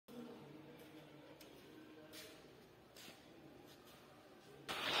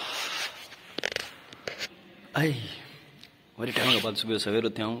I worry time के बाद सुबह सवेर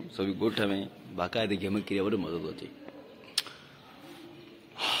उथिया हूँ सभी गोठ में बाकायदे गेम किया वरी मज़ो तो अचे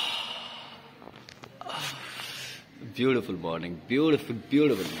ब्यूटीफुल मॉर्निंग ब्यूटीफुल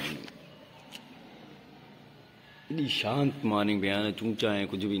मॉर्निंग इतनी शांत मॉर्निंग भी है चूचा है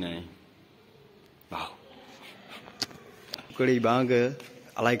कुछ भी ना है वाह कड़ी बांग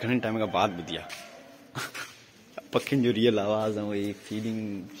अलाई घने टाइम का बाद बुधिया पखिन जो रियल आवाज़ है वो एक फीलिंग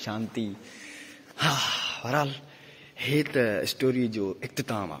शांति हाँ बहरहाल हे त स्टोरी जो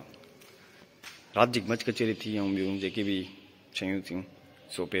इख्तिताम आहे रात जी मच कचेरी थी ऐं ॿियूं जेके भी शयूं थियूं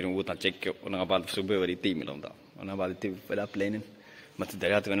सो पहिरियों उहो तव्हां चेक कयो उन खां बाद सुबुह वरी हिते ई मिलूं था उन खां बाद हिते वॾा प्लेन आहिनि मथे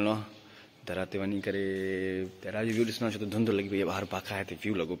दरिया ते वञिणो आहे दरिया ते वञी करे दरिया जो व्यू ॾिसणो आहे छो त धुंध लॻी पई आहे ॿाहिरि पाखा ते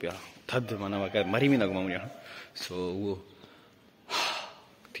व्यू लॻो पियो आहे थधि माना वाक़ई मरी बि न घुमूं ॼण सो उहो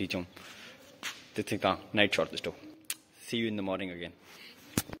थी चऊं तिथे तव्हां नाइट शॉट ॾिसो सी you in the morning again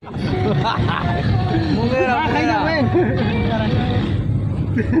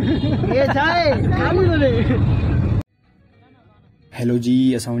hello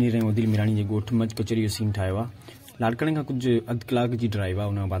जी असां वञी रहिया आहियूं दिल मिराणी जे ॻोठ मच कचरी जो सीन ठाहियो आहे लाड़काणे खां कुझु अधु कलाक जी ड्राइव आहे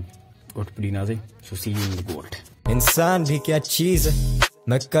उन खां बाद ॻोठ पुॼींदासीं सो सी यू इन द ॻोठ इंसान भी क्या चीज है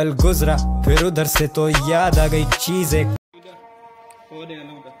मैं कल गुजरा फिर उधर से तो याद आ गई चीजें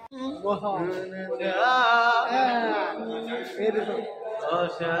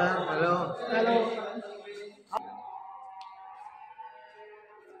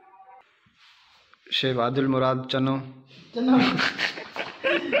शेख आदिल मुराद चनो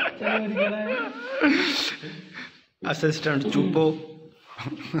असिस्टेंट चुपो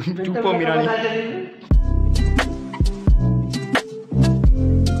मिरानी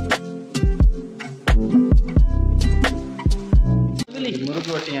मुर्ग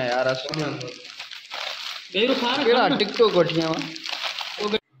वटियां यार केड़ा टिकटॉक वटियां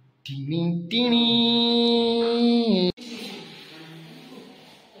टीनी टीनी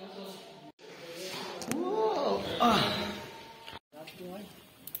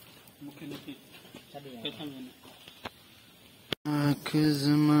आँख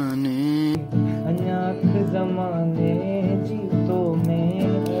ज़माने जी तो मैं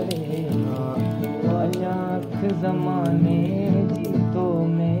अड़े आँख ज़माने जी तो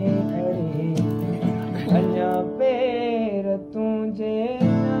मैं अड़े अञा पैर तुझे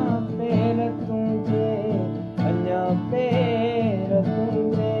अञा पैर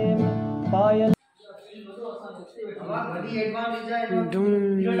तुझे पायल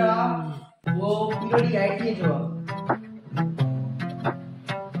वो पीरियड आईटी जो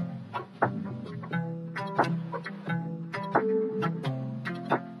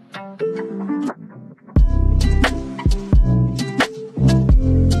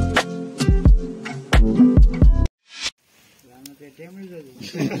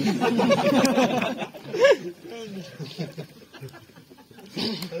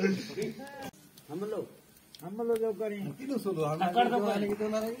हम लोग जो करें किलो सोलो हम कर दो आने की तो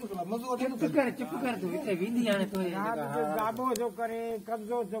ना नहीं सोलो मजो उठे चुप कर दो इतने विंदी आने तो यार गाबो जो करे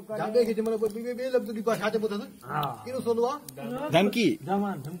कब्जो जो करे जाबे के जमले बे लफ्ज की भाषा ते बोलता हां किलो सोलो धमकी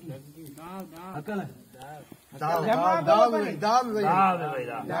जमान धमकी दाव अकल दाव भाई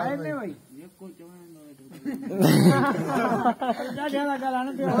जाए में भाई ये कोई जवान जा ज्यादा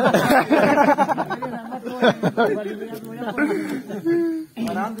गलाने दे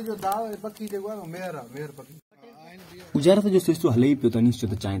आराम से जो दाव पक्की देखो मेहर पक्की गुजरात जो सिलसिलो हले ही पियो त नीस जो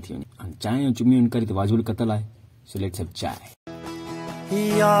त चांहि थी वञे चांहि ऐं चुमी करे त वाजूल क़तल आहे सो लेट्स हैव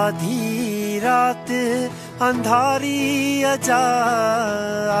चांहि आधी रात अंधारी अजा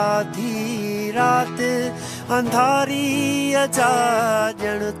आधी रात अंधारी अजा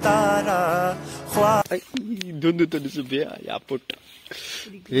जण तारा ख्वाब धुंध तो ॾिस पिया या पुट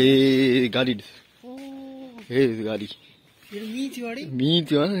हे गाड़ी हे गाड़ी मी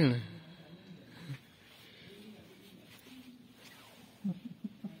थियो आहे न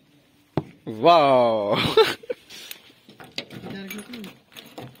वाह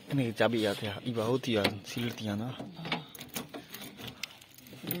नहीं चाबी याद है इबा होती है सीलती है ना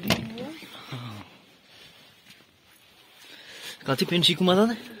काती पेन सीखू माता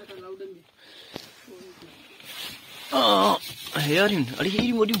ने यार इन अड़ी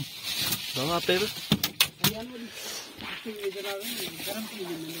ये मोड़ी बाबा आप पे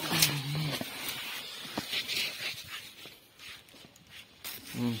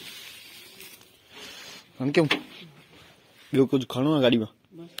हम क्यों ॿियो कुछ खाणो है गाड़ी में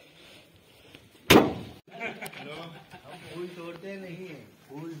फूल जोड़ते नहीं है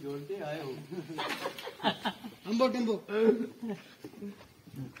फूल जोड़ते आए हो अंबो टेम्बो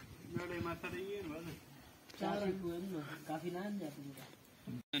नड़े माथा रही है चार काफी नाम जाते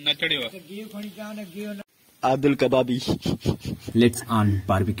हैं नचड़ियो गियो खणी जाने गियो Abdul Kababi. Let's on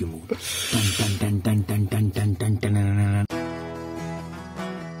barbecue mode. Dun, dun, dun, dun, dun, dun, dun, dun, dun, dun.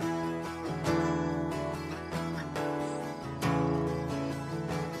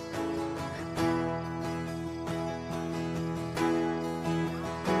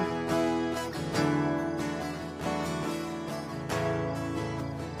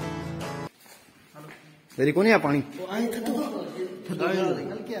 तेरी को नहीं आ पानी?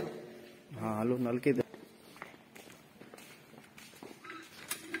 हाँ हेलो नल के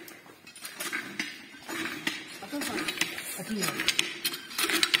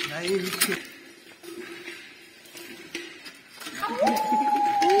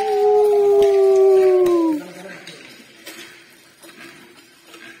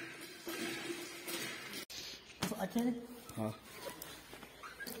हाँ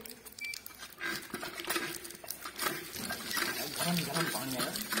गरम पानी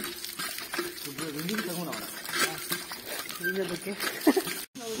आया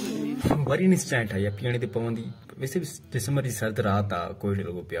वरी नहीं चांहि ठाही आहे पीअण ते पवंदी वैसे भी दिसंबर जी सर्द रात आहे कोई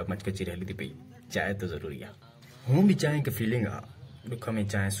लॻो पियो आहे मच कचरी हली थी पई चांहि त ज़रूरी आहे हूअं बि चांहि हिकु फीलिंग आहे दुख में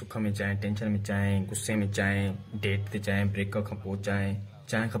चांहि सुख में चांहि टेंशन में चांहि गुस्से में चांहि डेट ते चांहि ब्रेक खां पोइ चांहि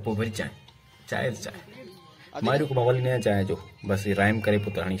चांहि खां पोइ वरी चांहि चांहि त चांहि मारियो को माहौल न चांहि जो बसि राइम करे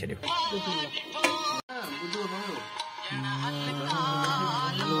पोइ त हणी छॾियो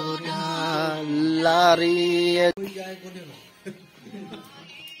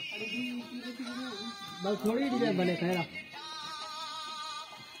बस थोड़ी डी बने खैरा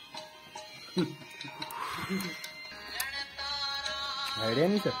आइडिया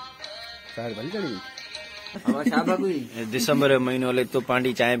नहीं सर सार भली चढ़ी हमारा शाबा कोई दिसंबर महीनो ले तो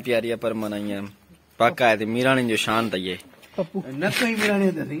पांडी चाय पियारी है पर मनाई पाका है मीराणी जो शान त ये न कहीं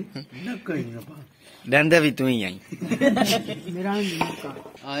मीराणी त नहीं न कहीं न पा डंडे भी तू ही आई मीराणी का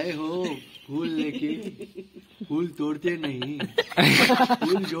आए हो फूल लेके फूल तोड़ते नहीं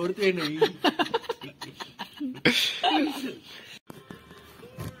फूल जोड़ते नहीं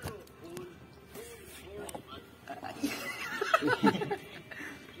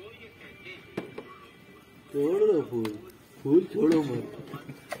तोड़ दो फूल फूल छोड़ो मत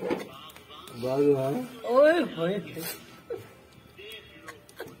भगवान ओए होए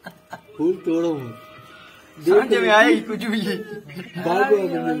फूल तोड़ो मत सांझ में आए कुछ भी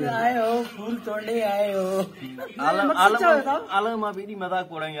आए हो फूल तोड़ने आए हो आलम आप एडी मजाक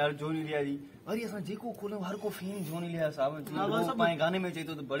कोड़ा यार जोनी लिया जी अरे असा जेको खोले हर को फीन जोनी लिया साहब पाए गाने में चाहिए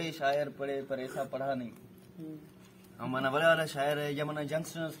तो बड़े शायर पढ़े पर ऐसा पढ़ा नहीं हम मना बड़ा वाला शायर है या मना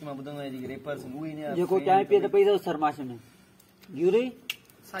यंगस्टर्स की मैं बुदंगा जी रैपर्स मूवी ने जेको चाय पिए त पैसा सरमाश में यूरे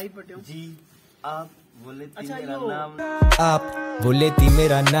साई पटियो जी आप बोले थी मेरा नाम आप बोले थी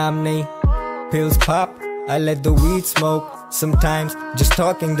मेरा नाम नहीं pills pop I let the weed smoke sometimes just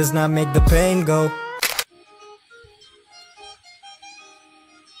talking does not make the pain go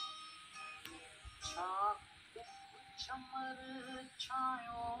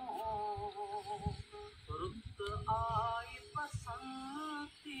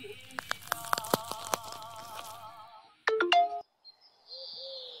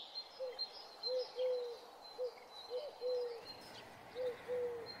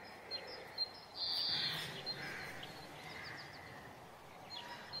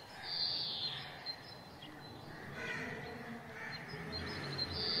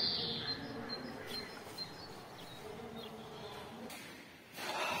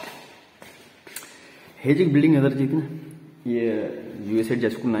hey ji building नजर अचे थी न ये यूएसएड जा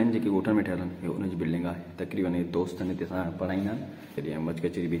स्कूल आहिनि जेके ॻोठनि में ठहियल आहिनि उन जी बिल्डिंग आहे तक़रीबन दोस्त हिते असां पढ़ाईंदा आहिनि जॾहिं मच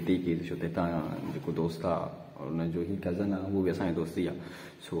कचेरी बि हिते ई कई छो त हितां जेको दोस्त आहे उनजो ई कज़न आहे उहो बि असांजो दोस्त ई आहे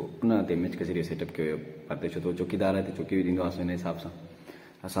सो उन ते मच कचेरी सेटअप कयो परते छो त चौकीदार आहे त चौकी बि ॾींदो आहे हिन हिसाब सां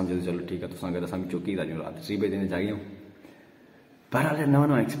असां चयो चलो ठीकु आहे तोसां गॾु असां बि चौकी था ॾियूं राति 3 बजे जागियूं बहरहाल नवां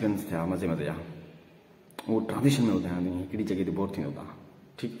नवां एक्सपीरियंस थिया मज़े मज़े जा उहो ट्रांज़िशन में ॿुधायां थी हिकिड़ी जॻह ते बोर थींदो तव्हां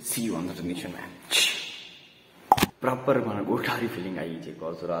ठीकु सी यू ऑन द ट्रांज़िशन में प्रॉपर माना ॻोठारी फीलिंग आई जेको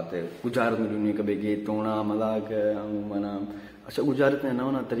रात गुजारत में ॾिनी हिक ॿिए खे तोड़ा मज़ाक ऐं माना अच्छा गुजारत में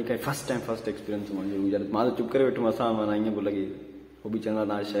नवां नवां तरीक़ा फर्स्ट टाइम फर्स्ट एक्सपीरियंस मुंहिंजो गुजारत मां त चुप करे वेठुमि असां माना ईअं पियो लॻे उहो बि चवंदा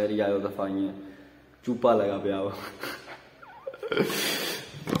तव्हां शहर ई आयो दफ़ा ईअं चूपा लॻा पिया हुआ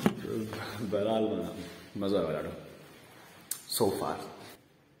बहरहाल माना मज़ो आयो ॾाढो सो फार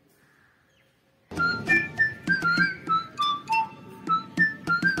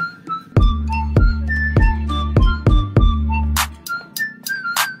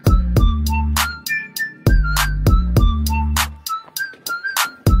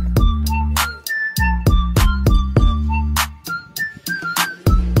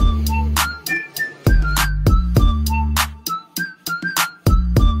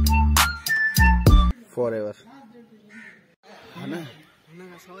और है बस है ना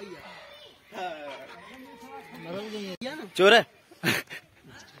चोर है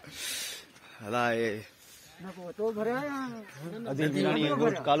हला ये अदी मीरानी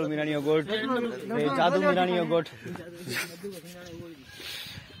गोट कालू मीरानी गोट जादू मीरानी गोट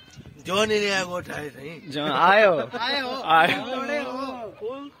जो नहीं आया गोट आए नहीं जो आयो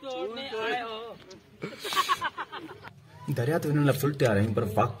दरिया तो इन फुल तैयार आहियूं पर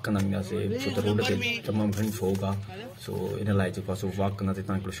वॉक कंदा से छो त रोड ते तमामु घणी फोग आहे सो इन लाइ जेको आहे सो वॉक कंदा ते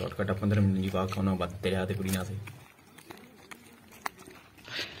तव्हां शॉर्टकट आहे 15 मिनट जी वॉक हुन खां बाद दरिया ते पुॼींदासीं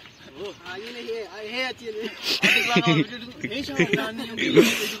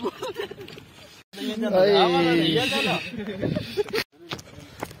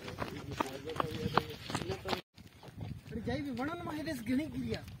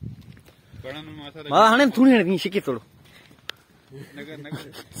मां हाणे थोड़ी हणी शिकी थोड़ो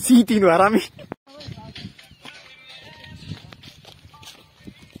सीटी नो आरामी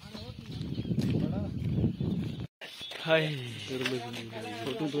हाय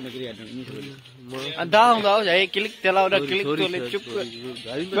फोटो तो नगरी आनी अंधा हुंदा हो जाए क्लिक चला ओदा क्लिक तो ले चुप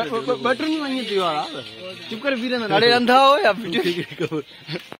बटन नहीं वही दियो वाला चुप कर वीरे अरे अंधा हो या वीडियो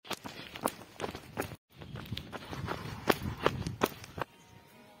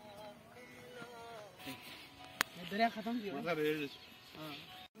दरिया खत्म किया हां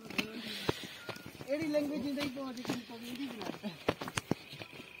एडी लैंग्वेज नहीं तो हिंदी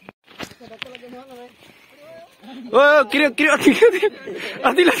ओ क्रियो क्रियो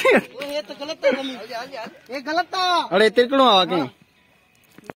आती लगी ओ ये तो गलत था ये गलत था अरे तेरे को आवा के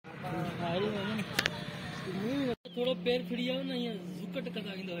थोड़ा पैर फिड़िया ना ये जुकट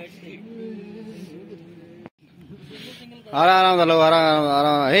कदा किंदो हेड साइड आराम चलो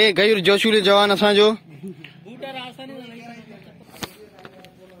आराम हे गयूर जोशुले जवान असा जो बूटा रासानी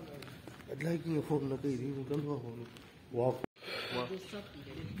अदला की फोन न कई री कंदो वॉक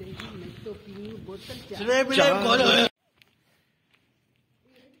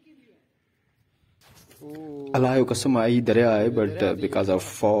अलायो कसम आई दरिया है बट बिकॉज ऑफ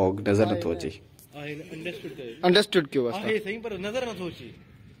फॉग नजर न तो अचे अंडरस्टूड क्यों बस आहे सही पर नजर न तो अचे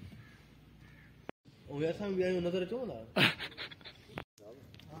ओ ऐसा भी आयो नजर चो ना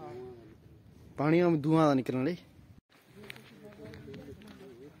पानी में धुआं निकलने ले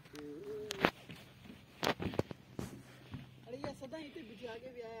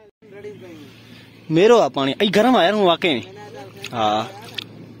मेरो आ पानी आई गरम आया हूं वाकई में हां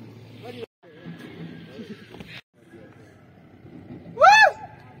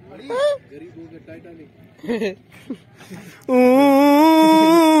गरीबों के टाइटैनिक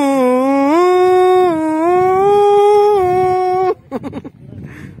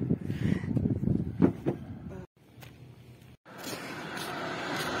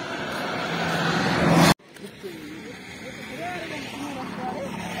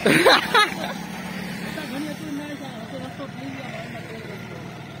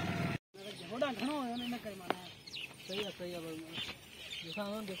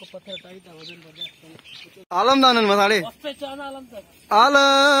आलम दानन मसाले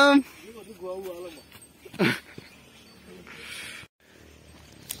आलम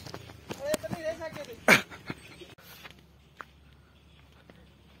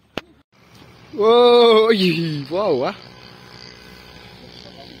ओ वाह वाह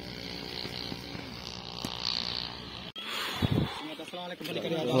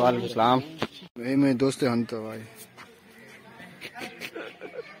वालेकुम सलाम मैं दोस्त हन तो भाई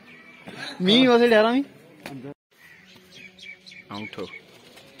मी वैसे डरा मी आउटो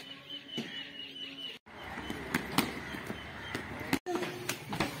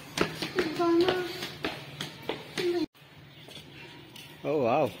ओ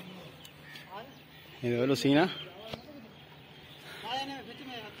वाओ ये वालो सीना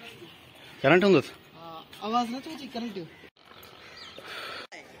करंट हुंदो आवाज न तो current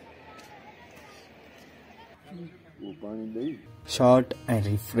short and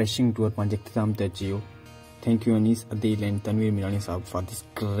refreshing tour पंहिंजे इख्तिताम ते अची वियो thank you Anees Adeel and Tanveer Mirani साहब फॉर दिस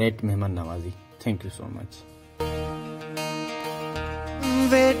ग्रेट मेहमान नवाजी थैंक यू सो मच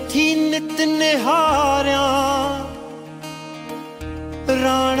वेठी नित निहारिया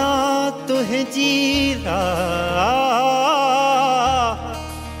राणा तुहे जीरा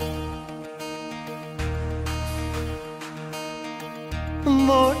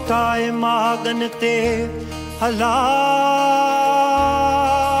मोटाए मागन ते हला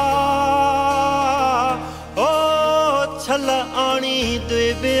ओ छल आणी दे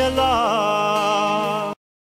बेला